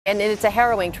And it's a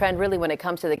harrowing trend, really, when it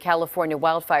comes to the California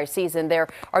wildfire season. There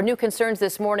are new concerns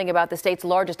this morning about the state's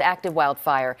largest active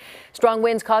wildfire. Strong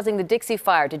winds causing the Dixie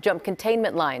Fire to jump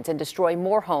containment lines and destroy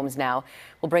more homes now.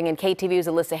 We'll bring in KTVU's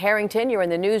Alyssa Harrington. You're in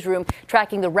the newsroom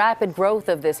tracking the rapid growth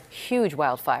of this huge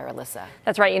wildfire, Alyssa.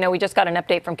 That's right. You know, we just got an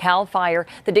update from Cal Fire.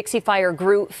 The Dixie Fire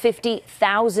grew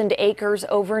 50,000 acres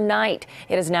overnight.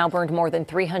 It has now burned more than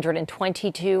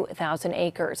 322,000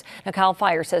 acres. Now, Cal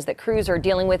Fire says that crews are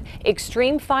dealing with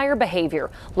extreme fire behavior.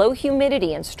 Low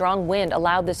humidity and strong wind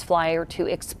allowed this fire to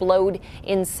explode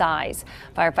in size.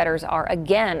 Firefighters are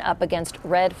again up against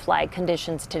red flag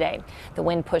conditions today. The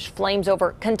wind pushed flames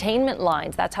over containment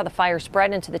lines. That's how the fire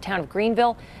spread into the town of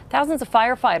Greenville. Thousands of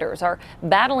firefighters are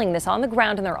battling this on the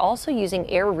ground, and they're also using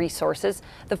air resources.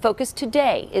 The focus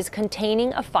today is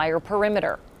containing a fire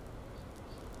perimeter.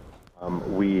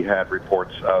 We had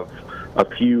reports of a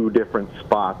few different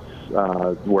spots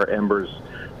where embers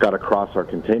got across our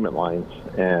containment lines,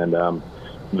 and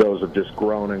those have just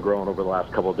grown and grown over the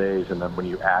last couple of days. And then when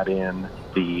you add in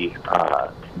the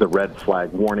red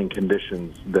flag warning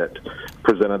conditions that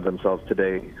presented themselves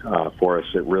today for us,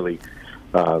 it really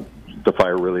the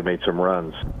fire really made some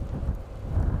runs.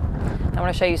 I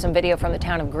want to show you some video from the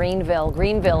town of Greenville.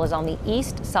 Greenville is on the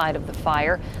east side of the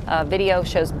fire. Video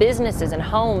shows businesses and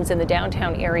homes in the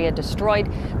downtown area destroyed.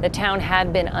 The town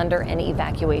had been under an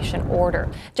evacuation order.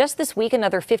 Just this week,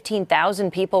 another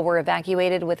 15,000 people were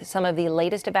evacuated, with some of the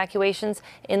latest evacuations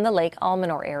in the Lake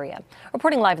Almanor area.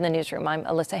 Reporting live in the newsroom, I'm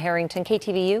Alyssa Harrington,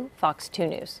 KTVU, Fox 2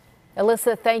 News.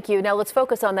 Alyssa, thank you. Now let's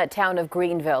focus on that town of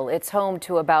Greenville. It's home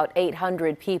to about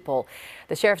 800 people.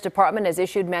 The Sheriff's Department has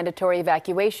issued mandatory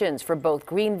evacuations for both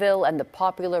Greenville and the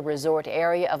popular resort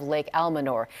area of Lake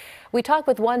Almanor. We talked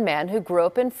with one man who grew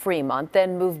up in Fremont,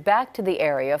 then moved back to the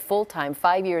area full-time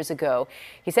 5 years ago.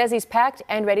 He says he's packed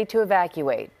and ready to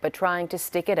evacuate, but trying to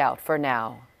stick it out for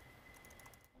now.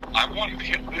 I wanted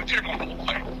to live here my whole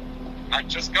life. I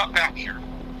just got back here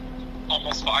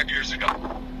almost 5 years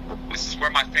ago. This is where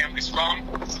my family's from.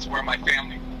 This is where my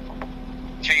family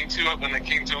came to it when they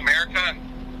came to America, and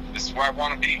this is where I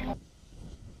want to be.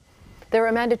 There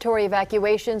are mandatory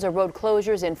evacuations or road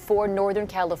closures in 4 northern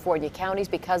California counties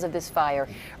because of this fire.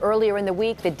 Earlier in the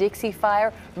week, the Dixie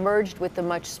Fire merged with the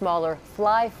much smaller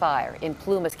Fly Fire in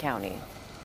Plumas County.